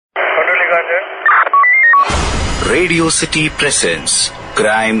Radio City presents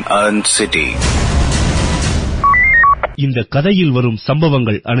Crime and City. இந்த கதையில் வரும்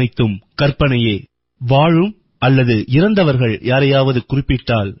சம்பவங்கள் அனைத்தும் கற்பனையே. வாழும் அல்லது இறந்தவர்கள் யாரையாவது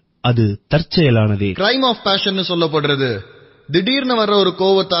குறிப்பிட்டால் அது தற்செயலானதே. கிரைம் ஆஃப் பேஷன் சொல்லப்படுறது திடீர்னு வர்ற ஒரு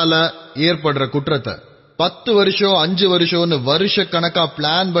கோவத்தால ஏற்படுற குற்றத்தை 10 வருஷம் 5 வருஷம்னு வருஷ கணக்கா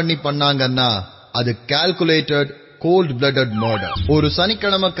பிளான் பண்ணி பண்ணாங்கன்னா அது கால்குலேட்டட் கோல்ட் பிளட்டட் மர்டர். ஒரு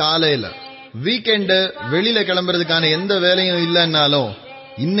சனிக்கிழமை காலையில வீக்கெண்டு வெளியில கிளம்புறதுக்கான எந்த வேலையும் இல்லைன்னாலும்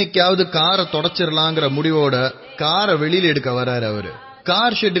இன்னைக்காவது காரை தொடச்சிடலாங்கிற முடிவோட காரை வெளியில எடுக்க வர்றாரு அவரு.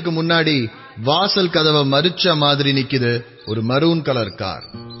 கார் ஷெட்டுக்கு முன்னாடி வாசல் கதவை மறிச்ச மாதிரி நிக்குது ஒரு மரூன் கலர் கார்.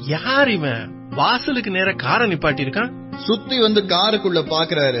 யார் இவன் வாசலுக்கு நேர காரை நிப்பாட்டி இருக்கான்? சுத்தி வந்து காருக்குள்ள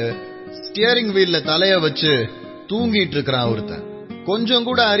பாக்குறாரு. ஸ்டியரிங் வீல்ல தலைய வச்சு தூங்கிட்டு இருக்கிறான் ஒருத்தன். கொஞ்சம்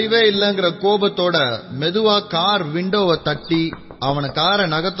கூட அறிவே இல்லங்கிற கோபத்தோட மெதுவா கார் விண்டோவை தட்டி அவனை காரை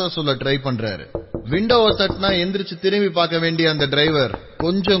நகர்த்த சொல்ல ட்ரை பண்றாரு. விண்டோவை தட்டினா எந்திரிச்சு திரும்பி பார்க்க வேண்டிய அந்த டிரைவர்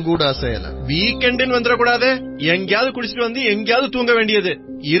கொஞ்சம் கூட அசையல. வீக்கெண்டுன்னு வந்துடக்கூடாது, எங்கேயாவது குடிச்சிட்டு வந்து எங்கேயாவது தூங்க வேண்டியது.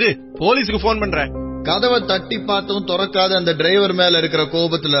 இரு, போலீஸுக்கு போன் பண்றேன். கதவை தட்டி பார்த்தும் திறக்காத அந்த டிரைவர் மேல இருக்கிற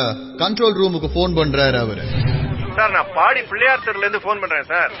கோபத்துல கண்ட்ரோல் ரூமுக்கு போன் பண்றாரு அவரு. சார், நான் பாடி பிள்ளையார் தெருல இருந்து போன் பண்றேன்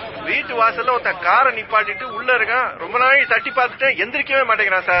சார். வீட்டு வாசல்ல ஒருத்த காரை நிப்பாட்டிட்டு உள்ள இருக்கான். ரொம்ப நாள் தட்டி பார்த்துட்டேன், எந்திரிக்கவே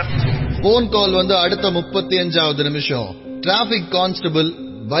மாட்டேங்கிறான் சார். போன் கால் வந்து அடுத்த 35வது நிமிஷம் டிராபிக் கான்ஸ்டபிள்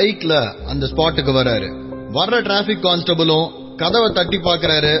பைக்ல அந்த ஸ்பாட்டுக்கு வராரு. வர்ற டிராபிக் கான்ஸ்டபிளும் கதவை தட்டி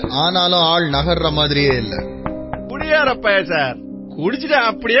பாக்குறாரு. ஆனாலும் ஆள் நகர்ற மாதிரியே இல்ல. குடியாரப்ப சார், குடிச்சிட்டு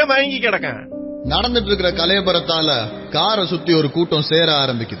அப்படியே மயங்கி கிடக்கான். நடந்துட்டு இருக்கிற கலையபரத்தால காரை சுத்தி ஒரு கூட்டம் சேர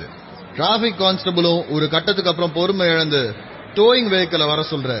ஆரம்பிக்குது. டிராபிக் கான்ஸ்டபிளும் ஒரு கட்டத்துக்கு அப்புறம் பொறுமை இழந்து டோயிங் வெஹிக்கிள வர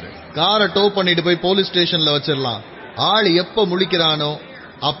சொல்றாரு. காரை டோ பண்ணிட்டு போய் போலீஸ் ஸ்டேஷன்ல வச்சிடலாம். ஆள் எப்ப முழிக்கிறானோ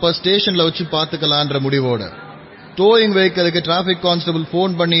அப்ப ஸ்டேஷன்ல வச்சு பாத்துக்கலான்ற முடிவோட டோயிங் வெஹிக்கிளுக்கு டிராபிக் கான்ஸ்டபிள்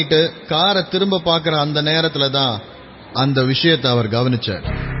போன் பண்ணிட்டு காரை திரும்ப பாக்குற அந்த நேரத்துல தான் அந்த விஷயத்தை அவர் கவனிச்சார்.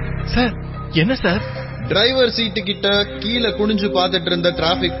 சார், என்ன சார்? டிரைவர் சீட்டு கிட்ட கீழே குனிஞ்சு பாத்துட்டு இருந்த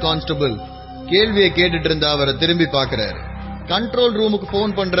டிராபிக் கான்ஸ்டபிள் கேள்வியை கேட்டுட்டு இருந்த அவரை திரும்பி பாக்குறாரு. கண்ட்ரோல் ரூமுக்கு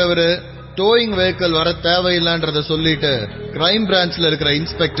போன் பண்றவரு டோயிங் வெஹிக்கிள் வர தேவையில்லைன்றத சொல்லிட்டு கிரைம் பிரான்ச்ல இருக்கிற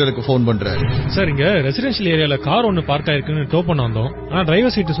இன்ஸ்பெக்டருக்கு போன் பண்றாரு. சார், இங்க ரெசிடென்ஷியல் ஏரியால கார் ஒன்னு பார்க் ஆயிருக்குன்னு டோ பண்ண வந்தோம். ஆனா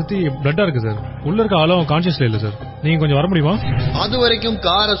டிரைவர் சீட்டு சுத்தி பிளட்டா இருக்கு சார். உள்ள இருக்க ஆளும் கான்சியஸ்ல இல்ல சார். நீங்க கொஞ்சம் வர முடியுமா? அது வரைக்கும்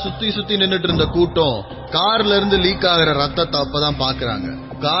காரை சுத்தி நின்னுட்டு இருந்த கூட்டம் கார்ல இருந்து லீக் ஆகிற ரத்தத்தை அப்பதான் பாக்குறாங்க.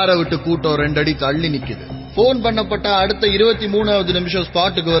 காரை விட்டு கூட்டம் 2 அடி தள்ளி நிக்குது. போன் பண்ணப்பட்ட அடுத்த 23வது நிமிஷம்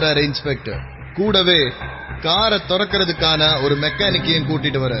ஸ்பாட்டுக்கு வராரு இன்ஸ்பெக்டர். கூடவே காரை திறக்கிறதுக்கான ஒரு மெக்கானிக்கையும்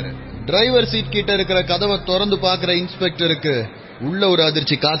கூட்டிட்டு வராரு. டிரைவர் சீட் கிட்ட இருக்கிற கதவை திறந்து பாக்குற இன்ஸ்பெக்டருக்கு உள்ள ஒரு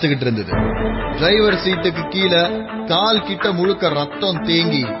அதிர்ச்சி காத்துக்கிட்டு இருந்தது. டிரைவர் சீட்டுக்கு கீழே கால் கிட்ட முழுக்க ரத்தம்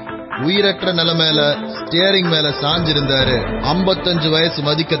தேங்கி உயிரற்ற நிலைமையில ஸ்டியரிங் மேல சாஞ்சிருந்தாரு 55 வயசு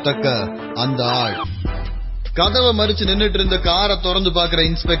மதிக்கத்தக்க அந்த ஆள். கதவை மறிச்சு நின்னுட்டு இருந்த காரை திறந்து பாக்குற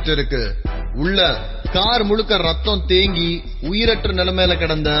இன்ஸ்பெக்டருக்கு உள்ள கார் முழுக்க ரத்தம் தேங்கி உயிரற்ற நிலைமையில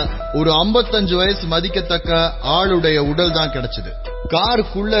கிடந்த ஒரு 55 வயசு மதிக்கத்தக்க ஆளுடைய உடல் தான் கிடைச்சது.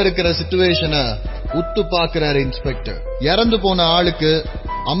 காருக்குள்ள இருக்கிற சிச்சுவேஷனை உத்து பாக்குறாரு இன்ஸ்பெக்டர். இறந்து போன ஆளுக்கு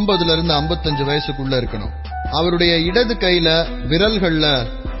 50ல இருந்து 55 வயசுக்குள்ள இருக்கணும். அவருடைய இடது கையில விரல்கள்ல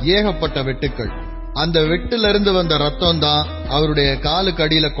ஏகப்பட்ட வெட்டுக்கள். அந்த வெட்டுல இருந்து வந்த ரத்தம் தான் அவருடைய காலுக்கு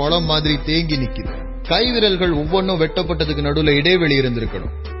அடியில குளம் மாதிரி தேங்கி நிக்குது. கை விரல்கள் ஒவ்வொன்றும் வெட்டப்பட்டதுக்கு நடுவுல இடைவெளி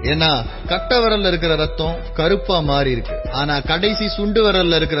இருந்திருக்கணும். ஏன்னா கட்ட விரல்ல இருக்கிற ரத்தம் கருப்பா மாறி இருக்கு. ஆனா கடைசி சுண்டு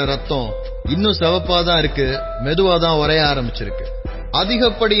விரல்ல இருக்கிற ரத்தம் இன்னும் சிவப்பாதான் இருக்கு. மெதுவாதான் உரைய ஆரம்பிச்சிருக்கு.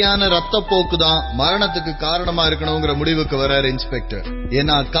 அதிகப்படியான ரத்த போக்கு தான் மரணத்துக்கு காரணமா இருக்கணுங்கிற முடிவுக்கு வராரு இன்ஸ்பெக்டர்.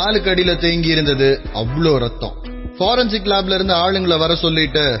 ஏன்னா காலுக்கு அடியில தேங்கி இருந்தது அவ்வளோ ரத்தம். ஃபாரன்சிக் லேப்ல இருந்து ஆளுங்களை வர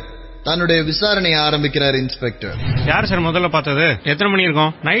சொல்லிட்டு தன்னுடைய விசாரணையை ஆரம்பிக்கிறார் இன்ஸ்பெக்டர். யார் சார் முதல்ல பார்த்தது? எத்தனை மணி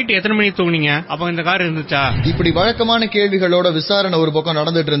இருக்கும்? நைட் எத்தனை மணி தூங்குனீங்க? அப்ப இந்த கார் இருந்துச்சா? இப்படி வழக்கமான கேள்விகளோட விசாரணை ஒரு பக்கம்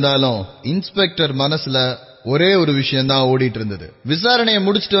நடந்துட்டு இருந்தாலும் இன்ஸ்பெக்டர் மனசுல ஒரே ஒரு விஷயம் தான் ஓடிட்டு இருந்தது. விசாரணையை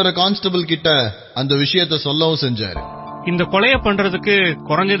முடிச்சிட்டு வர கான்ஸ்டபிள் கிட்ட அந்த விஷயத்த சொல்லவும் செஞ்சாரு. இந்த கொலைய பண்றதுக்கு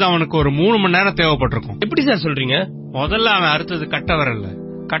குறைஞ்சது அவனுக்கு ஒரு 3 மணி நேரம் தேவைப்பட்டிருக்கும். எப்படி சார் சொல்றீங்க? முதல்ல அவன் அறுத்தது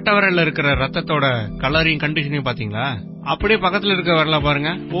கட்ட விரல்ல இருக்கிற ரத்தத்தோட கலரையும் கண்டிஷனையும் பாத்தீங்களா? அப்படியே பக்கத்துல இருக்க விரல பாருங்க.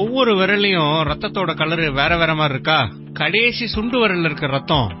 ஒவ்வொரு விரலையும் ரத்தத்தோட கலர் வேற வேற மாதிரி இருக்கா? கடைசி சுண்டு விரல்ல இருக்கிற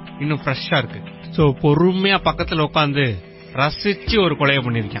ரத்தம் இன்னும் ஃப்ரெஷ்ஷா இருக்கு. சோ பொறுமையா பக்கத்துல உட்காந்து ரசிச்சு ஒரு கொலைய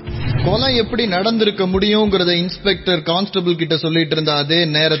பண்ணிருக்கான். கொலை எப்படி நடந்திருக்க முடியும்ங்கறத இன்ஸ்பெக்டர் கான்ஸ்டபிள் கிட்ட சொல்லிட்டு இருந்த அதே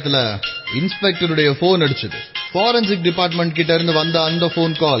நேரத்துல இன்ஸ்பெக்டருடைய போன் அடிச்சது. ஃபாரன்சிக் டிபார்ட்மெண்ட் கிட்ட இருந்து வந்த அந்த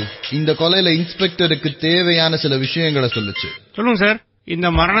போன் கால் இந்த கொலையில இன்ஸ்பெக்டருக்கு தேவையான சில விஷயங்களை சொல்லுச்சு. சொல்லுங்க சார், இந்த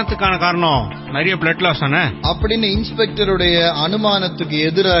மரணத்துக்கான காரணம் நிறைய பிளட் லாஸ் தானே அப்படின்னு இன்ஸ்பெக்டருடைய அனுமானத்துக்கு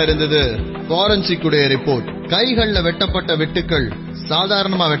எதிராக இருந்தது ஃபாரன்சிக் ரிப்போர்ட். கைகள்ல வெட்டப்பட்ட வெட்டுக்கள்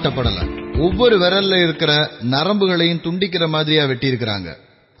சாதாரணமா வெட்டப்படல. ஒவ்வொரு விரல்ல இருக்கிற நரம்புகளையும் துண்டிக்கிற மாதிரியா வெட்டி இருக்கிறாங்க.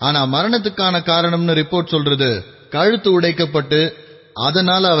 ஆனா மரணத்துக்கான காரணம்னு ரிப்போர்ட் சொல்றது கழுத்து உடைக்கப்பட்டு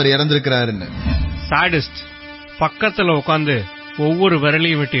அதனால அவர் இறந்திருக்கிறாருன்னு. சாடிஸ்ட் பக்கத்துல உட்காந்து ஒவ்வொரு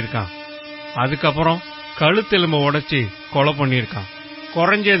விரலையும் வெட்டியிருக்கான். அதுக்கப்புறம் கழுத்தெலும்பு உடைச்சி கொலை பண்ணியிருக்கான்.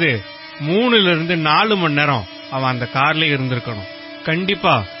 குறைஞ்சது 3-4 மணி நேரம் அவன் அந்த கார்லயே இருந்திருக்கணும்.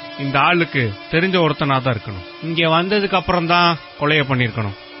 கண்டிப்பா இந்த ஆளுக்கு தெரிஞ்ச ஒருத்தனா தான் இருக்கணும். இங்க வந்ததுக்கு அப்புறம் தான் கொலைய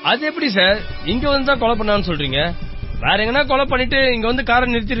பண்ணிருக்கணும். அது எப்படி சார் இங்க வந்து தான் கொலை பண்ணான்னு சொல்றீங்க? வேற எங்கன்னா கொலை பண்ணிட்டு இங்க வந்து காரை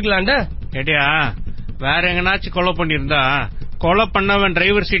நிறுத்திருக்கலாம்டா. கேட்டியா, வேற எங்கனாச்சும் கொலை பண்ணிருந்தா கொலை பண்ணவன்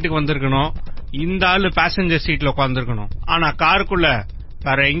டிரைவர் சீட்டுக்கு வந்திருக்கணும், இந்த ஆளு பேசஞ்சர் சீட்ல உட்கார்ந்துருக்கணும். ஆனா காருக்குள்ள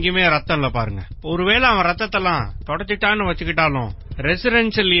வேற எங்கேயுமே ரத்தம் இல்ல பாருங்க. ஒருவேளை அவன் ரத்தத்தெல்லாம் தொடச்சிட்டான்னு வச்சுக்கிட்டாலும்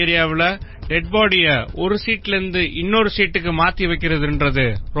ரெசிடென்சியல் ஏரியாவுல டெட் பாடிய ஒரு சீட்ல இருந்து இன்னொரு சீட்டுக்கு மாத்தி வைக்கிறதுன்றது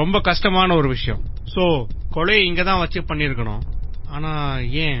ரொம்ப கஷ்டமான ஒரு விஷயம். சோ கொலையை இங்கதான் வச்சு பண்ணிருக்கணும். ஆனா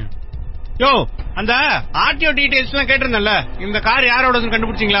ஏன்? யோ, அந்த ஆர்டிஓ டீடைல்ஸ் எல்லாம் கேட்டிருந்தல, இந்த கார் யாரோடதுன்னு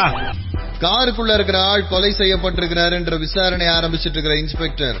கண்டுபிடிச்சீங்களா? காருக்குள்ள இருக்கிற ஆள் கொலை செய்யப்பட்டிருக்கிறாருன்ற விசாரணை ஆரம்பிச்சிட்டு இருக்கிற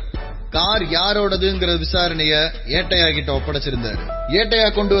இன்ஸ்பெக்டர் கார் யாரோடதுங்கிற விசாரணைய ஏட்டையா கிட்ட ஒப்படைச்சிருந்தாரு. ஏட்டையா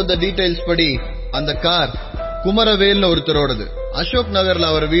கொண்டு வந்த டீடைல்ஸ் படி அந்த கார் குமரவேல்னு ஒருத்தரோடது. அசோக் நகர்ல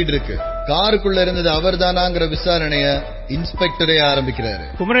அவர் வீடு இருக்கு. காருக்குள்ள இருந்தது அவர் தானாங்கிற விசாரணைய இன்ஸ்பெக்டரே ஆரம்பிக்கிறாரு.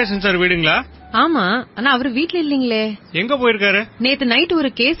 குமரேசன் சார் வீடுங்களா? ஆமா, ஆனா அவரு வீட்ல இல்லீங்களே. எங்க போயிருக்காரு? நேத்து நைட்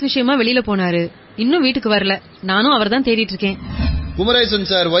ஒரு கேஸ் விஷயமா வெளியில போனாரு, இன்னும் வீட்டுக்கு வரல. நானும் அவர் தான் தேடிட்டு இருக்கேன். குமரேசன்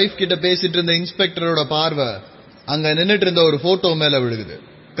சார் வைஃப் கிட்ட பேசிட்டு இருந்த இன்ஸ்பெக்டரோட பார்வை அங்க நின்னுட்டு இருந்த ஒரு போட்டோ மேல விழுகுது.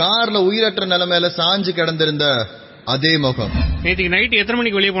 கார்ல உயிரற்ற நிலைமையில சாஞ்சு கிடந்திருந்த அதே முகம். நேற்றுக்கு நைட் எத்தனை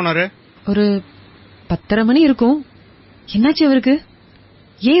மணிக்கு வெளியே போனாரு? ஒரு 10:30 மணி இருக்கும். என்னாச்சு அவருக்கு?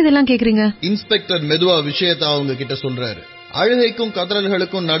 ஏன் இதெல்லாம் கேக்குறீங்க? இன்ஸ்பெக்டர் மெதுவா விஷயத்தை அவங்க கிட்ட சொல்றாரு. அழுகைக்கும்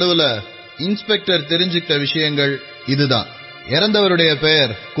கதறல்களுக்கும் நடுவுல இன்ஸ்பெக்டர் தெரிஞ்சுக்கிட்ட விஷயங்கள் இதுதான். இறந்தவருடைய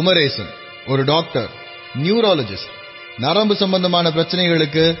பெயர் குமரேசன், ஒரு டாக்டர், நியூராலஜிஸ்ட். நரம்பு சம்பந்தமான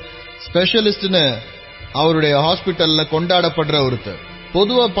பிரச்சனைகளுக்கு ஸ்பெஷலிஸ்ட்னு அவருடைய ஹாஸ்பிட்டல்ல கொண்டாடப்படுற ஒருத்தர்.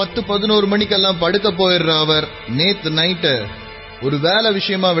 பொதுவா 10-11 மணிக்கெல்லாம் படுக்க போயிடுற அவர் நேத்து நைட்டு ஒரு வேலை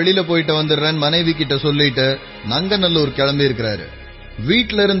விஷயமா வெளியில போயிட்டு வந்துடுறேன்னு மனைவி கிட்ட சொல்லிட்டு நங்கநல்லூர் கிளம்பி இருக்கிறாரு.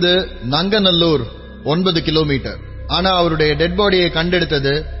 வீட்ல இருந்து நங்கநல்லூர் 9 கிலோமீட்டர். ஆனா அவருடைய டெட் பாடியை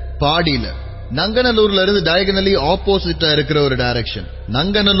கண்டெடுத்தது பாடியில. நங்கநல்லூர்ல இருந்து டயகனலி ஆப்போசிட்டா இருக்கிற ஒரு டைரக்ஷன்.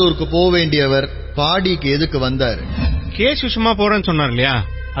 நங்கநல்லூருக்கு போக வேண்டியவர் பாடிக்கு எதுக்கு வந்தாரு? கேஸ் விஷயமா போறேன்னு சொன்னார் இல்லையா,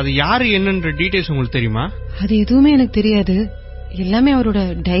 அது யாரு என்னன்ற டீடைல்ஸ் உங்களுக்கு தெரியுமா? அது எதுவுமே எனக்கு தெரியாது. எல்லாமே அவரோட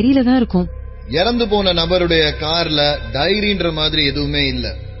டைரியில தான் இருக்கும். இறந்து போன நபருடைய கார்ல டைரின்ற மாதிரி எதுவுமே இல்ல.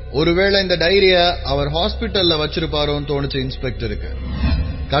 ஒருவேளை இந்த டைரிய அவர் ஹாஸ்பிட்டல்ல வச்சிருப்பாரோன்னு தோணுச்சு இன்ஸ்பெக்டருக்கு.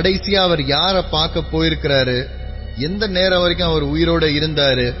 கடைசியா அவர் யார பார்க்க போயிருக்கிறாரு, எந்த நேரம் வரைக்கும் அவர் உயிரோட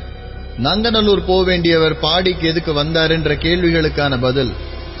இருந்தாரு, நங்கநல்லூர் போக வேண்டியவர் பாடிக்கு எதுக்கு வந்தாருன்ற கேள்விகளுக்கான பதில்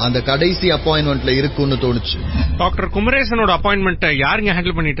அந்த கடைசி அப்பாயின்மெண்ட்ல இருக்குன்னு தோணுச்சு. டாக்டர் குமரேசனோட அப்பாயின்மெண்ட் யாருங்க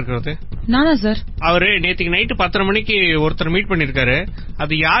ஹேண்டில் பண்ணிட்டு இருக்கிறது? நானா சார்? அவரு நேற்றுக்கு நைட்டு 10:30 மணிக்கு ஒருத்தர் மீட் பண்ணிருக்காரு.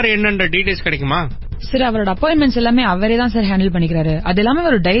 அது யாரு என்னன்ற டீடைல்ஸ் கிடைக்குமா? சார் அவரோட அப்பாயின்மெண்ட்ஸ் எல்லாமே அவரே தான் சார் ஹேண்டில் பண்ணிக்கிறாரு. அது எல்லாமே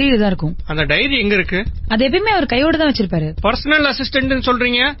ஒரு டைரியில தான் இருக்கும். அந்த டைரி எங்க இருக்கு? அது எப்பயுமே அவர் கையோட தான் வச்சிருப்பாரு. பர்சனல் அசிஸ்டன்ட்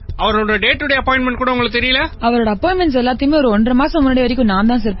சொல்றீங்க, அவரோட டே டு டே அப்பாயின்மெண்ட் கூட உங்களுக்கு தெரியல? அவரோட அப்பாயின்மெண்ட்ஸ் எல்லாத்தையுமே ஒரு 1.5 மாசம் முன்னாடி வரைக்கும்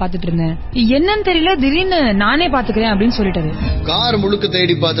நான் தான் சார் பாத்துட்டு இருந்தேன். என்னன்னு தெரியல, திடீர்னு நானே பாத்துக்கிறேன் அப்படின்னு சொல்லிட்டாரு. கார் முழுக்க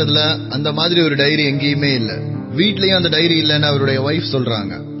தேடி பார்த்ததுல அந்த மாதிரி ஒரு டைரி எங்கேயுமே இல்ல. வீட்லயும் அந்த டைரி இல்லன்னு அவருடைய வைஃப்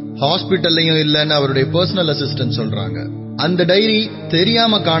சொல்றாங்க. ஹாஸ்பிட்டல்லையும் இல்லன்னு அவருடைய பர்சனல் அசிஸ்டன்ட் சொல்றாங்க. அந்த டைரி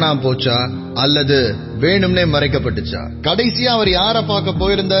தெரியாம காணாம போச்சா அல்லது வேணும்னே மறைக்கப்பட்டுச்சா? கடைசியா அவர் யார பார்க்க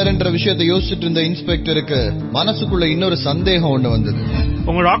போயிருந்தாருன்ற விஷயத்தை யோசிச்சுட்டு இருந்த இன்ஸ்பெக்டருக்கு மனசுக்குள்ள இன்னொரு சந்தேகம் ஒண்ணு வந்தது.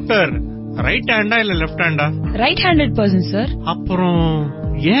 உங்க டாக்டர் ரைட் ஹேண்டா இல்ல லெஃப்ட் ஹேண்டா? Right handed person sir. அப்புறம்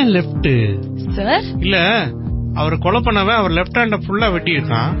ஏன் லெஃப்ட் சார்? இல்ல, அவர் கொலை பண்ணவன் அவர் லெஃப்ட் ஹேண்ட ஃபுல்லா வெட்டி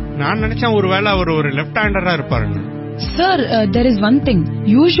இருக்கான். நான் நினைச்சேன் ஒருவேளை அவர் ஒரு லெஃப்ட் ஹேண்டரா இருப்பாருன்னு. Sir there is one thing,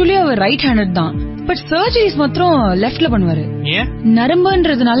 usually அவர் ரைட் ஹேண்டட் தான், பட் சர்ஜரிஸ் மாத்திரம் லெஃப்ட்ல பண்ணுவாரு.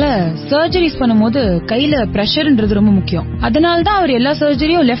 நரம்புன்றதுனால சர்ஜரிஸ் பண்ணும்போது கையில பிரஷர்ன்றது ரொம்ப முக்கியம். அதனால தான் அவர் எல்லா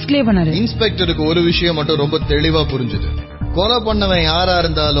சர்ஜரியும் லெஃப்ட்லயே பண்ணாரு. இன்ஸ்பெக்டருக்கு ஒரு விஷயம் மட்டும் ரொம்ப தெளிவா புரிஞ்சுது. கொலை பண்ணவன் யாரா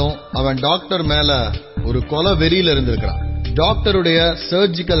இருந்தாலும் அவன் டாக்டர் மேல ஒரு கொலை வெறியில இருந்திருக்கான். டாக்டருடைய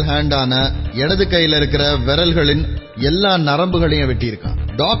சர்ஜிக்கல் ஹேண்டான இடது கையில இருக்கிற விரல்களின் எல்லா நரம்புகளையும் வெட்டி இருக்கான்.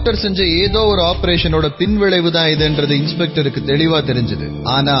 டாக்டர் செஞ்ச ஏதோ ஒரு ஆபரேஷனோட பின்விளைவு தான் இதுன்றது இன்ஸ்பெக்டருக்கு தெளிவா தெரிஞ்சது.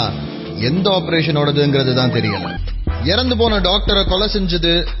 ஆனா எந்த ஆபரேஷனோடதுங்கிறது தான் தெரியல. இறந்து போன டாக்டரை கொலை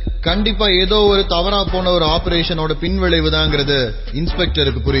செஞ்சது கண்டிப்பா ஏதோ ஒரு தவறா போன ஒரு ஆபரேஷனோட பின்விளைவு தாங்கிறது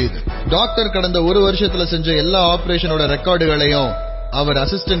இன்ஸ்பெக்டருக்கு புரியுது. டாக்டர் கடந்த 1 வருஷத்துல செஞ்ச எல்லா ஆபரேஷனோட ரெக்கார்டுகளையும் அவர்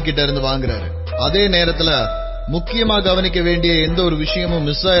அசிஸ்டன்ட் கிட்ட இருந்து வாங்குறாரு. அதே நேரத்துல முக்கியமா கவனிக்க வேண்டிய எந்த ஒரு விஷயமும்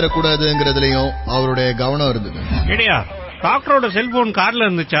மிஸ் ஆயிடக்கூடாதுங்கிறதுலயும் அவருடைய கவனம் இருந்தது. ஏடியா, டாக்டரோட செல்போன் கார்ல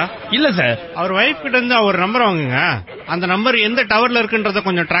இருந்துச்சா? இல்ல சார். அவர் வைஃப் கிட்ட இருந்து அவர் நம்பர் வாங்குங்க. அந்த நம்பர் எந்த டவர்ல இருக்குன்றத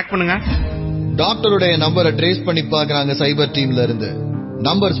கொஞ்சம் ட்ராக் பண்ணுங்க. டாக்டருடைய நம்பரை ட்ரேஸ் பண்ணி பாக்குறாங்க சைபர் டீம்ல இருந்து.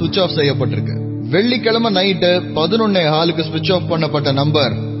 நம்பர் சுவிட்ச் ஆஃப் செய்யப்பட்டிருக்கு. வெள்ளிக்கிழமை நைட்டு 11:15 சுவிட்ச் ஆஃப் பண்ணப்பட்ட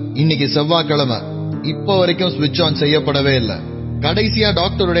நம்பர் இன்னைக்கு செவ்வாய்க்கிழமை இப்ப வரைக்கும் சுவிட்ச் ஆன் செய்யப்படவே இல்லை. கடைசியா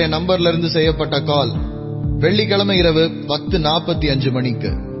டாக்டருடைய நம்பர்ல இருந்து செய்யப்பட்ட கால் வெள்ளிக்கிழமை இரவு 10:45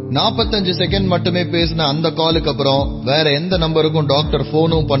 மணிக்கு. 45 செகண்ட் மட்டுமே பேசின அந்த காலுக்கு அப்புறம் வேற எந்த நம்பருக்கும் டாக்டர்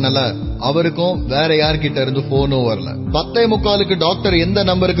போனும் பண்ணல, அவருக்கும் வேற யார்கிட்ட இருந்து போனும் வரல. 10:45 டாக்டர் எந்த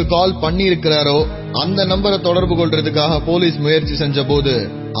நம்பருக்கு கால் பண்ணி இருக்கிறாரோ அந்த நம்பரை தொடர்பு கொள்றதுக்காக போலீஸ் முயற்சி செஞ்ச போது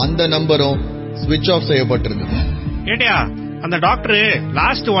அந்த நம்பரும் ஸ்விட்ச் ஆஃப் செய்யப்பட்டிருந்தது. ஏடியா, அந்த டாக்டர்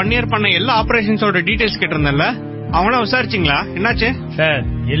லாஸ்ட் 1 இயர் பண்ண எல்லா ஆபரேஷன்ஸோட டீடைல்ஸ் கேட்டிருந்தல, அவங்கள விசாரிச்சீங்களா? என்னாச்சு சார்?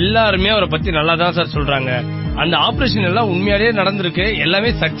 எல்லாருமே அவரை பத்தி நல்லா தான் சார் சொல்றாங்க. அந்த ஆபரேஷன் எல்லாம் உண்மையாலேயே நடந்திருக்கு, எல்லாமே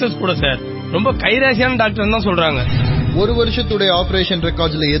சக்சஸ் கூட சார். ரொம்ப கைராசியான டாக்டர் தான் சொல்றாங்க. ஒரு வருஷத்துடைய ஆபரேஷன்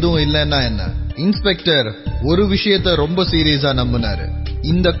ரெக்கார்ட்ஸ்ல எதுவும் இல்லன்னா என்ன? இன்ஸ்பெக்டர் ஒரு விஷயத்த ரொம்ப சீரியஸா நம்பினாரு.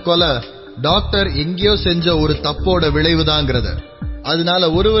 இந்த கொலை டாக்டர் எங்கேயோ செஞ்ச ஒரு தப்போட விளைவுதாங்கிறத. அதனால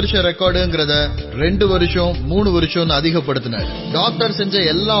 1 வருஷம் ரெக்கார்டுங்கிறத 2 வருஷம் 3 வருஷம் அதிகப்படுத்தினார். டாக்டர் செஞ்ச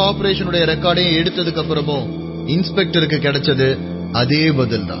எல்லா ஆபரேஷனுடைய ரெக்கார்டையும் எடுத்ததுக்கு அப்புறமும் இன்ஸ்பெக்டருக்கு கிடைச்சது அதே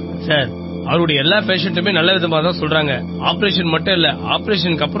பதில் தான். சார், அவருடைய எல்லா பேஷண்ட்டுமே நல்ல விதமா தான் சொல்றாங்க. ஆபரேஷன் மட்டும் இல்ல,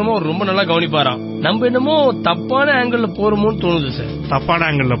 ஆபரேஷனுக்கு அப்புறமா அவர் ரொம்ப நல்லா கவனிப்பாராம். நம்ம என்னமோ தப்பான ஆங்கிள் போறோமோன்னு தோணுது சார். தப்பான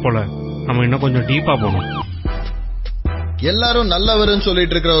ஆங்கிள் போல நம்ம இன்னும் கொஞ்சம் டீப்பா போகணும். எல்லாரும் நல்லவருன்னு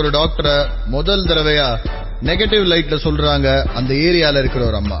சொல்லிட்டு இருக்கிற ஒரு டாக்டரை முதல் தடவையா நெகட்டிவ் லைட்ல சொல்றாங்க அந்த ஏரியால இருக்கிற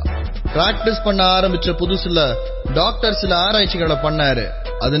ஒரு அம்மா. பிராக்டிஸ் பண்ண ஆரம்பிச்ச புதுசுல டாக்டர் சில ஆராய்ச்சிகளை பண்ணாரு.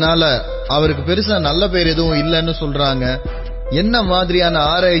 அதனால அவருக்கு பெருசா நல்ல பேர் எதுவும் இல்லன்னு சொல்றாங்க. என்ன மாதிரியான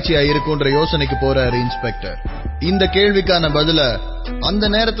ஆராய்ச்சியா இருக்குன்ற யோசனைக்கு போறாரு இன்ஸ்பெக்டர். இந்த கேள்விக்கான பதில அந்த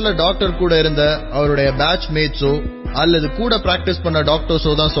நேரத்துல டாக்டர் கூட இருந்த அவருடைய பேட்ச் மேட்ஸோ அல்லது கூட பிராக்டிஸ் பண்ண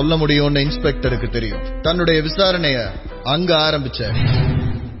டாக்டர்ஸோ தான் சொல்ல முடியும்னு இன்ஸ்பெக்டருக்கு தெரியும். தன்னுடைய விசாரணைய அங்க ஆரம்பிச்சார்.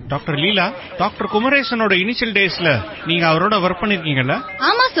 டாக்டர் லீலா, டாக்டர் குமரேசனோட இனிஷியல் டேஸ்ல நீங்க அவரோட ஒர்க் பண்ணிருக்கீங்கல்ல?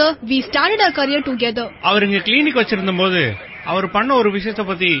 ஆமா sir, we started our career together. அவர் இங்க கிளினிக் வச்சிருந்த போது அவர் பண்ண ஒரு விஷயத்தை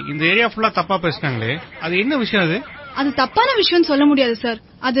பத்தி இந்த ஏரியா ஃபுல்லா தப்பா பேசினாங்களே, அது என்ன விஷயம்? அது தப்பான விஷயம் சொல்ல முடியாது சார்.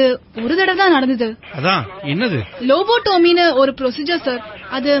 அது ஒரு தடவை தான் நடந்தது. அதான் என்னது? லோபோட்டோமின்னு ஒரு ப்ரொசீஜர் சார்.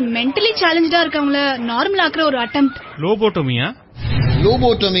 அது மென்டலி சேலஞ்சா இருக்கவங்கள நார்மல் ஆக்குற ஒரு அட்டெம்ப்ட். லோபோட்டோமியா?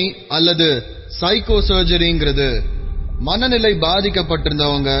 லோபோட்டோமி அல்லது சைக்கோ சர்ஜரிங்கிறது மனநிலை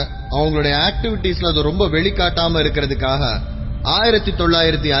பாதிக்கப்பட்டிருந்தவங்க அவங்களுடைய ஆக்டிவிட்டீஸ்ல அது ரொம்ப வெளிக்காட்டாம இருக்கிறதுக்காக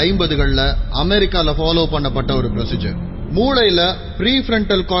 1950களில் அமெரிக்கால ஃபாலோ பண்ணப்பட்ட ஒரு ப்ரொசீஜர். மூளையில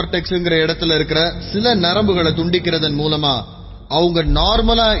ப்ரீஃப்ரண்டல் கார்டெக்ஸ்ங்கிற இடத்துல இருக்கிற சில நரம்புகளை துண்டிக்கிறதன் மூலமா அவங்க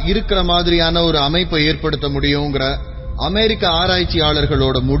நார்மலா இருக்கிற மாதிரியான ஒரு அமைப்பை ஏற்படுத்த முடியுங்கிற அமெரிக்க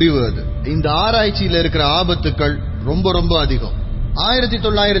ஆராய்ச்சியாளர்களோட முடிவு அது. இந்த ஆராய்ச்சியில இருக்கிற ஆபத்துக்கள் ரொம்ப ரொம்ப அதிகம்.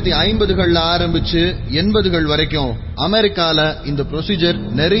 1950களில் ஆரம்பிச்சு 80கள் வரைக்கும் அமெரிக்கால இந்த ப்ரொசீஜர்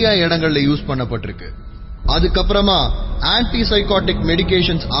நிறைய இடங்கள்ல யூஸ் பண்ணப்பட்டிருக்கு. அதுக்கப்புறமா ஆன்டி சைக்காட்டிக்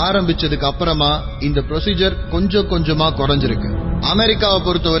மெடிகேஷன்ஸ் ஆரம்பிச்சதுக்கு அப்புறமா இந்த ப்ரொசீஜர் கொஞ்சம் கொஞ்சமா குறைஞ்சிருக்கு. அமெரிக்காவை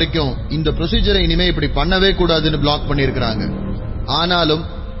பொறுத்த வரைக்கும் இந்த ப்ரொசீஜரை இனிமே இப்படி பண்ணவே கூடாதுன்னு பிளாக் பண்ணிருக்காங்க. ஆனாலும்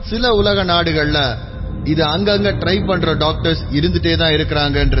சில உலக நாடுகள்ல இது அங்கங்க ட்ரை பண்ற டாக்டர்ஸ் இருந்துட்டே தான்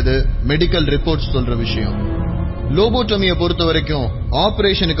இருக்கிறாங்கன்றது மெடிக்கல் ரிப்போர்ட்ஸ் சொல்ற விஷயம். லோபோட்டோமியை பொறுத்த வரைக்கும்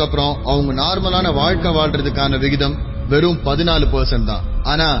ஆபரேஷனுக்கு அப்புறம் அவங்க நார்மலான வாழ்க்கை வாழ்றதுக்கான விகிதம் வெறும் 14% தான்.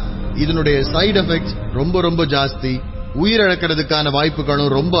 ஆனா இதனுடைய சைடு எஃபெக்ட்ஸ் ரொம்ப ரொம்ப ஜாஸ்தி, உயிரிழக்கிறதுக்கான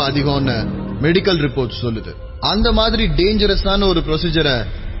வாய்ப்புகளும் ரொம்ப அதிகம்னு மெடிக்கல் ரிப்போர்ட் சொல்லுது. அந்த மாதிரி டேஞ்சரஸான ஒரு ப்ரொசீஜரை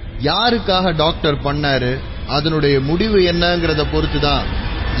யாருக்காக டாக்டர் பண்ணாரு, அதனுடைய முடிவு என்னங்கறத பொறுத்துதான்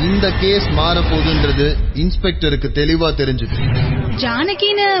இந்த கேஸ் மாறப்போகுதுன்றது இன்ஸ்பெக்டருக்கு தெளிவா தெரிஞ்சது.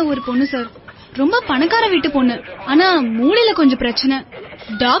 ஜானகின்னு ஒரு பொண்ணு சார், ரொம்ப பணக்கார வீட்டு பொண்ணு. ஆனா மூளையில கொஞ்சம் பிரச்சனை.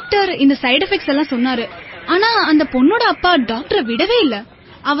 டாக்டர் இந்த சைடு எஃபெக்ட்ஸ் எல்லாம் சொன்னாரு. ஆனா அந்த பொண்ணோட அப்பா டாக்டரை விடவே இல்ல.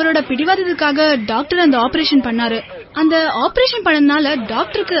 அவரோட பிடிவாதத்துக்காக டாக்டர் அந்த ஆபரேஷன் பண்ணாரு. அந்த ஆபரேஷன் பண்ணதுனால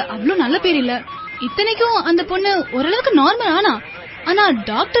டாக்டருக்கு அவ்வளவு நல்ல பேர் இல்ல. இத்தனைக்கும் அந்த பொண்ணு ஓரளவுக்கு நார்மல் ஆனா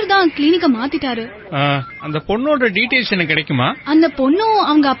டாக்டர் தான் கிளினிக்க மாத்திட்டாரு. அந்த பொண்ணோட டீடைல்ஸ் எனக்கு கிடைக்குமா? அந்த பொண்ணும்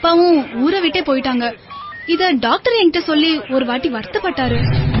அவங்க அப்பாவும் ஊரை விட்டே போயிட்டாங்க. இத டாக்டர் என்கிட்ட சொல்லி ஒரு வாட்டி வருத்தப்பட்டாரு.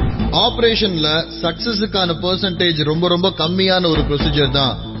 ஆபரேஷன்ல சக்சஸுக்கான பெர்சன்டேஜ் ரொம்ப ரொம்ப கம்மியான ஒரு ப்ரொசீஜர்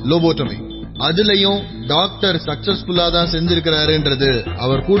தான் லோபோட்டோமி. அதுலயும் டாக்டர் சக்சஸ்ஃபுல்லா தான் செஞ்சிருக்கிறாருன்றது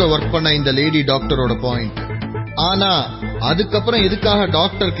அவர் கூட ஒர்க் பண்ண இந்த லேடி டாக்டரோட பாயிண்ட். ஆனா அதுக்கப்புறம் எதுக்காக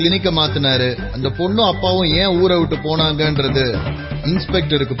டாக்டர் கிளினிக்க மாத்தினாரு, அந்த பொண்ணும் அப்பாவும் ஏன் ஊரை விட்டு போனாங்கன்றது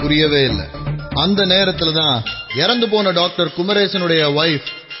இன்ஸ்பெக்டருக்கு புரியவே இல்லை. அந்த நேரத்துல தான் இறந்து போன டாக்டர் குமரேசனுடைய வைஃப்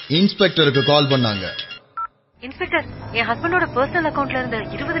இன்ஸ்பெக்டருக்கு கால் பண்ணாங்க. இன்ஸ்பெக்டர், என் ஹஸ்பண்டோட பர்சனல் அக்கவுண்ட்ல இருந்து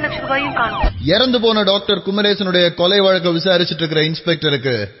 20 லட்சம் ரூபாயும் காணும். இறந்து போன டாக்டர் குமரேசனுடைய கொலை வழக்க விசாரிச்சுட்டு இருக்கிற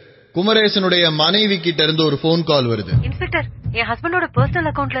இன்ஸ்பெக்டருக்கு குமரேசனுடைய மனைவி கிட்ட இருந்து ஒரு போன் கால் வருது. இன்ஸ்பெக்டர், என் ஹஸ்பண்டோட பர்சனல்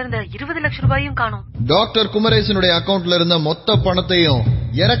அக்கவுண்ட்ல இருந்து 20 லட்சம் ரூபாயும் காணும். டாக்டர் குமரேசனுடைய அக்கவுண்ட்ல இருந்த மொத்த பணத்தையும்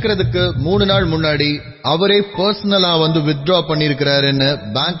இறக்குறதுக்கு 3 நாள் முன்னாடி அவரே பர்சனலா வந்து வித்ட்ரா பண்ணிருக்கிறாருன்னு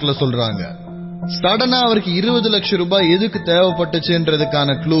பேங்க்ல சொல்றாங்க. சடனா அவருக்கு 20 லட்சம் ரூபாய் எதுக்கு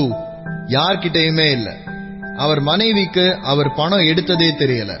தேவைப்பட்டுச்சுன்றதுக்கான க்ளூ யார்கிட்டயுமே இல்ல. அவர் மனைவிக்கு அவர் பணம் எடுத்ததே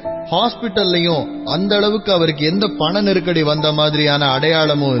தெரியல. ஹாஸ்பிட்டல்லையும் அந்த அளவுக்கு அவருக்கு எந்த பண நெருக்கடி வந்த மாதிரியான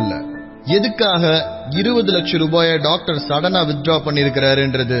அடையாளமும் இல்ல. எதுக்காக 20 லட்சம் ரூபாயை டாக்டர் சடனா வித்ட்ரா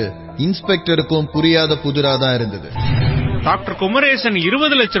பண்ணிருக்கிறாருன்றது இன்ஸ்பெக்டருக்கும் புரியாத புதிரா தான் இருந்தது. டாக்டர் குமரேசன்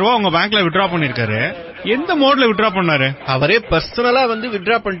 20 லட்சம் ரூபாய் உங்க பேங்க்ல வித்ட்ரா பண்ணிருக்காரு. எந்த மோட்ல வித்ட்ரா பண்ணாரு? அவரே பர்சனலா வந்து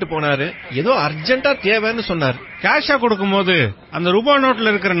வித்ட்ரா பண்ணிட்டு போனாரு. ஏதோ அர்ஜென்ட்டா தேவைன்னு சொன்னார். கேஷா கொடுக்கும் போது அந்த ரூபாய்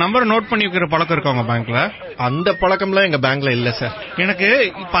நோட்ல இருக்கிற நம்பர் நோட் பண்ணி வைக்கிற பழக்கம் இருக்கு உங்க பேங்க்ல? அந்த பழக்கம்லாம் எங்க பேங்க்ல இல்ல சார். எனக்கு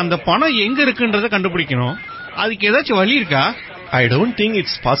இப்ப அந்த பணம் எங்க இருக்குன்றத கண்டுபிடிக்கணும். அதுக்கு ஏதாச்சும் வழி இருக்கா? I don't think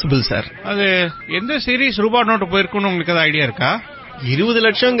it's possible sir. அது எந்த சீரீஸ் ரூபாய் நோட்டு போயிருக்குன்னு உங்களுக்கு ஏதாவது ஐடியா இருக்கா? 20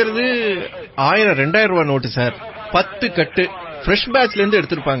 லட்சம்ங்கிறது 1000 2000 ரூபாய் நோட்டு சார். 10 கட்டு ஃப்ரெஷ் பேட்ச்ல இருந்து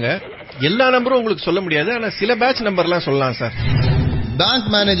எடுத்திருப்பாங்க. எல்லா நம்பரும் உங்களுக்கு சொல்ல முடியாது, ஆனா சில பேட்ச் நம்பர்லாம் சொல்லலாம் சார். பேங்க்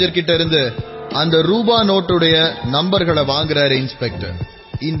மேனேஜர் கிட்ட இருந்து அந்த ரூபா நோட்டுடைய நம்பர்களை வாங்குறாரு இன்ஸ்பெக்டர்.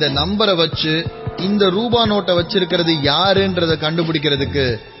 இந்த நம்பரை வச்சு இந்த ரூபா நோட்டை வச்சிருக்கிறது யாருன்றத கண்டுபிடிக்கிறதுக்கு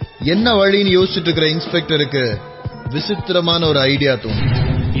என்ன வழின்னு யோசிச்சுட்டு இருக்கிற இன்ஸ்பெக்டருக்கு விசித்திரமான ஒரு ஐடியா தோணும்.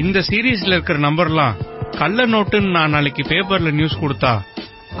 இந்த சீரீஸ்ல இருக்கிற நம்பர்லாம் கள்ள நோட்டுன்னு நான் நாளைக்கு பேப்பர்ல நியூஸ் கொடுத்தா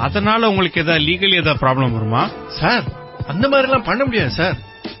அதனால உங்களுக்கு ஏதாவது லீகலி ஏதாவது ப்ராப்ளம் வருமா? சார், அந்த மாதிரி எல்லாம் பண்ண முடியாது சார்.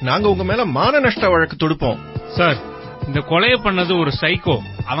 நாங்க உங்க மேல மான நஷ்ட வழக்கு தொடுப்போம். சார், இந்த கொலையை பண்ணது ஒரு சைக்கோ.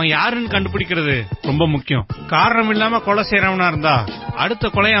 அவன் யாருன்னு கண்டுபிடிக்கிறது ரொம்ப முக்கியம். காரணம் இல்லாம கொலை செய்யறவனா இருந்தா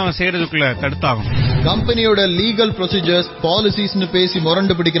அடுத்த கொலையை அவன் செய்யறதுக்குள்ள தடுத்தாகும். கம்பெனியோட லீகல் ப்ரொசீஜர்ஸ் பாலிசிஸ்னு பேசி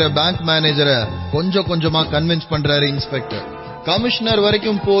முரண்டு பிடிக்கிற பேங்க் மேனேஜரை கொஞ்சம் கொஞ்சமா கன்வின்ஸ் பண்றாரு இன்ஸ்பெக்டர். கமிஷனர்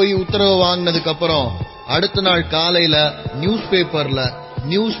வரைக்கும் போய் உத்தரவு வாங்கினதுக்கு அப்புறம் அடுத்த நாள் காலையில நியூஸ் பேப்பர்ல,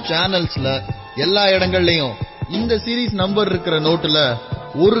 நியூஸ் சேனல்ஸ்ல, எல்லா இடங்கள்லயும் இந்த சீரீஸ் நம்பர் இருக்கிற நோட்டுல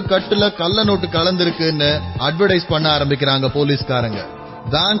ஒரு கட்டுல கள்ள நோட்டு கலந்திருக்குன்னு அட்வர்டைஸ் பண்ண ஆரம்பிக்கிறாங்க போலீஸ்காரங்க.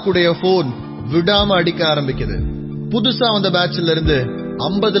 பேங்குடைய போன் விடாம அடிக்க ஆரம்பிக்குது. புதுசா வந்த பேட்ச்ல இருந்து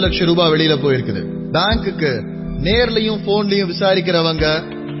 50 லட்சம் ரூபாய் வெளியில போயிருக்குது. பேங்குக்கு நேர்லயும் போன்லயும் விசாரிக்கிறவங்க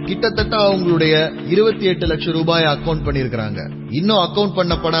கிட்டத்தட்ட அவங்களுடைய 28 லட்சம் ரூபாய் அக்கவுண்ட் பண்ணிருக்காங்க. இன்னும் அக்கவுண்ட்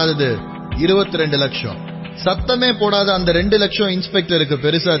பண்ணப்படாதது 22 லட்சம். சத்தமே போடாத அந்த 2 லட்சம் இன்ஸ்பெக்டருக்கு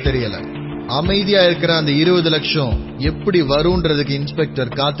பெருசா தெரியல. அமைதியா இருக்கிற அந்த 20 லட்சம் எப்படி வரும்ன்றதுக்கு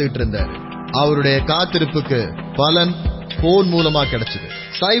இன்ஸ்பெக்டர் காத்துட்டு இருந்தாரு. அவருடைய காத்திருப்புக்கு பலன் போன் மூலமா கிடைச்சது.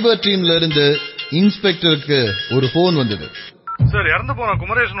 சைபர் டீம்ல இருந்து இன்ஸ்பெக்டருக்கு ஒரு போன் வந்தது. சார், இறந்து போன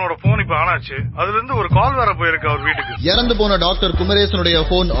குமரேசனோட போன் இப்ப ஆன் ஆச்சு. அதுல இருந்து ஒரு கால் வர போயிருக்கு அவர் வீட்டுக்கு. இறந்து போன டாக்டர் குமரேசனுடைய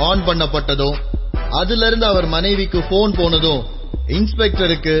போன் ஆன் பண்ணப்பட்டதும் அதுல இருந்து அவர் மனைவிக்கு போன் போனதும்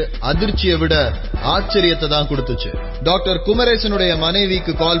இன்ஸ்பெக்டருக்கு அதிர்ச்சியை விட ஆச்சரியத்தை தான் கொடுத்துச்சு. டாக்டர் குமரேசனுடைய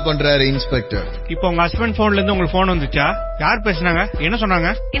மனைவிக்கு கால் பண்றாரு இன்ஸ்பெக்டர். இப்போ உங்க ஹஸ்பண்ட் போன்ல இருந்து உங்களுக்கு போன் வந்துச்சா? யார் பேசுனாங்க? என்ன சொன்னாங்க?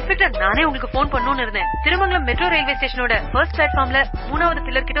 இன்ஸ்பெக்டர், நானே உங்களுக்கு போன் பண்ணணும்னு இருந்தேன். திருமங்கலம் மெட்ரோ ரயில்வே ஸ்டேஷனோட ஃபர்ஸ்ட் பிளாட்ஃபார்ம்ல 3வது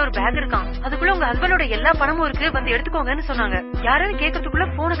பில்லர் கிட்ட ஒரு பேக் இருக்கான். அதுக்குள்ள உங்க ஹஸ்பண்டோட எல்லா பணமும் இருக்கு, வந்து எடுத்துக்கோங்கன்னு சொன்னாங்க. யாராவது கேட்கறதுக்குள்ள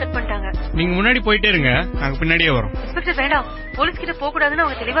போனை கட் பண்ணிட்டாங்க. நீங்க முன்னாடி போயிட்டே இருங்க, நாங்க பின்னாடியே வரோம். இன்ஸ்பெக்டர், வேண்டாம், போலீஸ் கிட்ட போக கூடாதுன்னு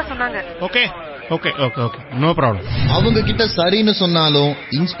அவங்க தெளிவா சொன்னாங்க. Okay okay okay okay, no problem. அவங்க கிட்ட சரின்னு சொன்னாலும்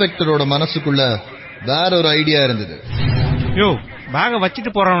இன்ஸ்பெக்டரோட மனசுக்குள்ள வேற ஒரு ஐடியா இருந்தது. யோ, பேக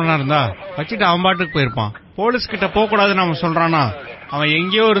வச்சிட்டு போறவனா இருந்தா வச்சிட்டு அவன் பாட்டுக்கு போயிருப்பான். போலீஸ் கிட்ட போக கூடாதுன்னு அவன் சொல்றானா, அவன்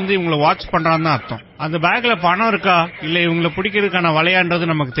எங்கேயோ இருந்து இவங்களை வாட்ச் பண்றான்னு அர்த்தம். அந்த பேக்ல பணம் இருக்கா இல்ல இவங்களை பிடிக்கிறதுக்கான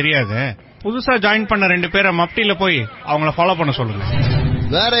வலையான்றது நமக்கு தெரியாது. புதுசா ஜாயின் பண்ண 2 பேரை மப்டியில போய் அவங்கள ஃபாலோ பண்ண சொல்லுங்க.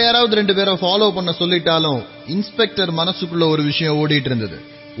 வேற யாராவது 2 பேரை ஃபாலோ பண்ண சொல்லிட்டாலும் இன்ஸ்பெக்டர் மனசுக்குள்ள ஒரு விஷயம் ஓடிட்டு இருந்தது.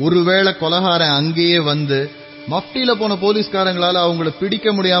 ஒருவேளை கொலகாரன் அங்கேயே வந்து மப்டியில போன போலீஸ்காரங்களால அவங்கள பிடிக்க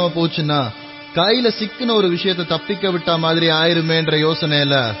முடியாம போச்சுன்னா கையில சிக்கின ஒரு விஷயத்தை தப்பிக்க விட்டா மாதிரி ஆயிருமேன்ற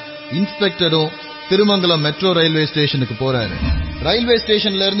யோசனையில இன்ஸ்பெக்டரும் திருமங்கலம் மெட்ரோ ரயில்வே ஸ்டேஷனுக்கு போறாரு. ரயில்வே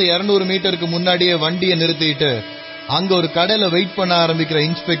ஸ்டேஷன்ல இருந்து 200 மீட்டருக்கு முன்னாடியே வண்டியை நிறுத்திட்டு அங்க ஒரு கடையில வெயிட் பண்ண ஆரம்பிக்கிற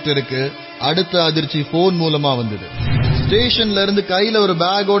இன்ஸ்பெக்டருக்கு அடுத்த அதிர்ச்சி போன் மூலமா வந்தது. ஸ்டேஷன்ல இருந்து கையில ஒரு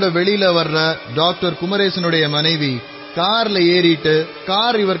பேக்கோட வெளியில வர்ற டாக்டர் குமரேசனுடைய மனைவி கார்ல ஏறிட்டு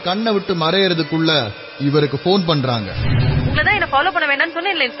கார் இவர் கண்ணை விட்டு மறையறதுக்குள்ள இவருக்கு போன் பண்றாங்க. உங்களதான் என்ன ஃபாலோ பண்ண வேண்டாம்னு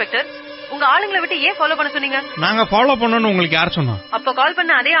சொன்னேன்ல இன்ஸ்பெக்டர், உங்க ஆளுங்களை விட்டு ஏன் ஃபாலோ பண்ண சொன்னீங்க? நாங்க ஃபாலோ பண்ணனும் உங்களுக்கு யார் சொன்னா? அப்ப கால்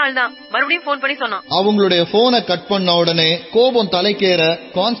பண்ண அதே ஆள் தான் மறுபடியும் போன் பண்ணி சொன்னான். அவங்களுடைய போனை கட் பண்ண உடனே கோபம் தலைக்கேற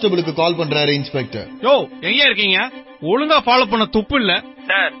கான்ஸ்டபிளுக்கு கால் பண்றாரு இன்ஸ்பெக்டர். யோ, எங்க இருக்கீங்க? ஒழுங்கா ஃபாலோ பண்ண துப்பு இல்ல,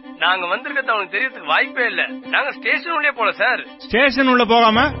 சார் நாங்க வந்திருக்கிறது அவனுக்கு தெரியறதுக்கு வாய்ப்பே இல்ல. நாங்க ஸ்டேஷன் உள்ளே போல சார். ஸ்டேஷன் உள்ள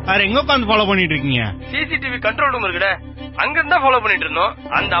போகாம வேற எங்க உட்காந்து ஃபாலோ பண்ணிட்டு இருக்கீங்க? சிசிடிவி கண்ட்ரோல் ரூம் இருக்குட, அங்க இருந்தா ஃபாலோ பண்ணிட்டு இருந்தோம்.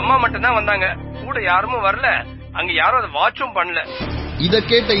 அந்த அம்மா மட்டும் தான் வந்தாங்க, கூட யாரும் வரல. அங்க யாரும் அதை வாட்சும் பண்ணல. இத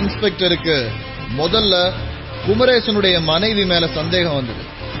கேட்ட இன்ஸ்பெக்டருக்கு முதல்ல குமரேசனுடைய மனைவி மேல சந்தேகம் வந்தது.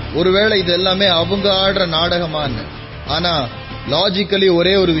 ஒருவேளை இது எல்லாமே அவங்க ஆடுற நாடகமான்னு. ஆனா லாஜிக்கலி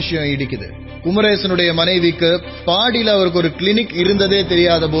ஒரே ஒரு விஷயம் இடிக்குது. குமரேசனுடைய மனைவிக்கு பாடியில அவருக்கு ஒரு கிளினிக் இருந்ததே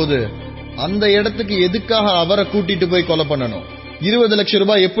தெரியாத போது அந்த இடத்துக்கு எதுக்காக அவரை கூட்டிட்டு போய் கொலை பண்ணணும்? 20 லட்சம்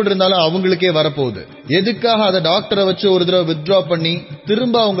ரூபாய் எப்படி இருந்தாலும் அவங்களுக்கே வரப்போகுது. எதுக்காக அதை டாக்டரை வச்சு ஒரு தடவை வித்ட்ரா பண்ணி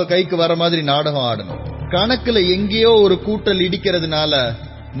திரும்ப அவங்க கைக்கு வர மாதிரி நாடகம் ஆடணும்? கணக்குல எங்கேயோ ஒரு கூட்டல் இடிக்கிறதுனால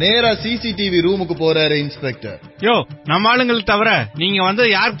நேரா சிசிடிவி ரூமுக்கு போறாரு இன்ஸ்பெக்டர். யோ, நம்ம ஆளுங்களுக்கு தவிர நீங்க வந்து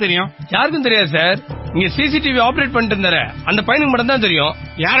யாருக்கு தெரியும்? யாருக்கும் தெரியாது சார். இங்க சிசிடிவி ஆபரேட் பண்ணிட்டு இருந்தாரு, அந்த பையனுக்கு மட்டும் தான் தெரியும்.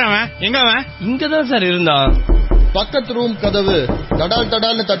 யார் அவன்? எங்க அவன்? இங்கதான் சார் இருந்தான். பக்கத்து ரூம் கதவு தடால்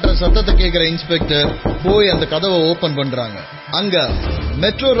தடால்னு தட்டுற சத்தத்தை கேட்கிற இன்ஸ்பெக்டர் போய் அந்த கதவை ஓபன் பண்றாங்க. அங்க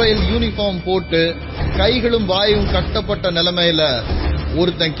மெட்ரோ ரயில் யூனிஃபார்ம் போட்டு கைகளும் வாயும் கட்டப்பட்ட நிலைமையில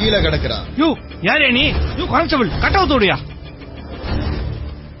ஒருத்தன் கீழே கிடக்குறான். யோ, யாரே நீ? யோ கான்ஸ்டபிள், கட்டவுத்தோடியா?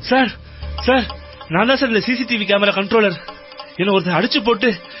 சார் சார், நான் தான் சார் இந்த சிசிடிவி கேமரா கண்ட்ரோலர். என்ன ஒருத்தர் அடிச்சு போட்டு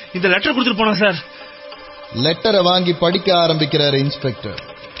இந்த லெட்டர் கொடுத்துட்டு போனா சார். லெட்டரை வாங்கி படிக்க ஆரம்பிக்கிறாரு இன்ஸ்பெக்டர்.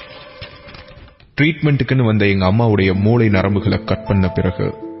 ட்ரீட்மெண்ட்டுக்குன்னு வந்த எங்க அம்மாவுடைய மூளை நரம்புகளை கட் பண்ண பிறகு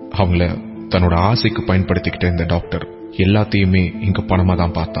அவங்கள தன்னோட ஆசைக்கு பயன்படுத்திக்கிட்ட இந்த டாக்டர் எல்லாத்தையுமே இங்க பணமா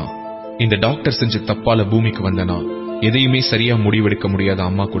தான் பார்த்தான். இந்த டாக்டர் செஞ்ச தப்பால பூமிக்கு வந்தனா எதையுமே சரியா முடிவெடுக்க முடியாத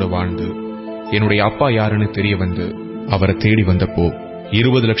அம்மா கூட வாழ்ந்து என்னுடைய அப்பா யாருன்னு தெரிய வந்து அவரை தேடி வந்தப்போ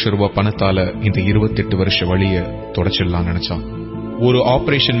 20 லட்சம் ரூபாய் பணத்தால இந்த 28 வருஷ வழிய தொடச்சிடலாம் நினைச்சான். ஒரு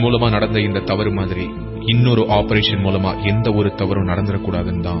ஆபரேஷன் மூலமா நடந்த இந்த தவறு மாதிரி இன்னொரு ஆபரேஷன் மூலமா எந்த ஒரு தவறும்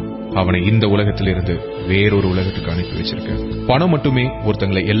நடந்துடக்கூடாதுன்னு தான் அவனை இந்த உலகத்திலிருந்து வேறொரு உலகத்துக்கு அனுப்பி வச்சிருக்க. பணம் மட்டுமே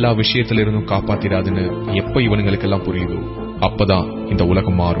ஒருத்தங்களை எல்லா விஷயத்திலிருந்தும் காப்பாத்திடாதுன்னு எப்ப இவனுங்களுக்கு எல்லாம் புரியுதோ அப்பதான் இந்த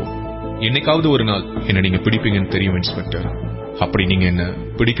உலகம் மாறும். என்னைக்காவது ஒரு நாள் என்ன நீங்க பிடிப்பீங்கன்னு தெரியும் இன்ஸ்பெக்டர். அப்படி நீங்க என்ன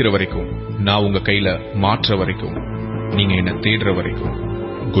பிடிக்கிற வரைக்கும், நான் உங்க கையில மாற்ற வரைக்கும், நீங்க என்ன தேடுற வரைக்கும்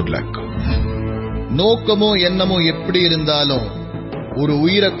குட் லக். நோக்கமோ எண்ணமோ எப்படி இருந்தாலும் ஒரு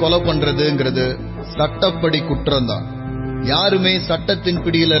உயிரை கொலை பண்றதுங்கிறது சட்டப்படி குற்றம்தான். யாருமே சட்டத்தின்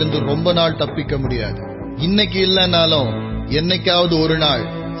பிடியிலிருந்து ரொம்ப நாள் தப்பிக்க முடியாது. இன்னைக்கு இல்லைனாலும் என்னைக்காவது ஒரு நாள்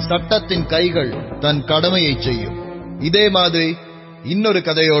சட்டத்தின் கைகள் தன் கடமையை செய்யும். இதே மாதிரி இன்னொரு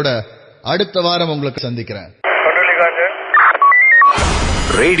கதையோட அடுத்த வாரம் உங்களுக்கு சந்திக்கிறேன்.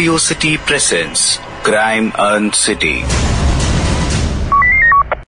 Radio City presents Crime and City.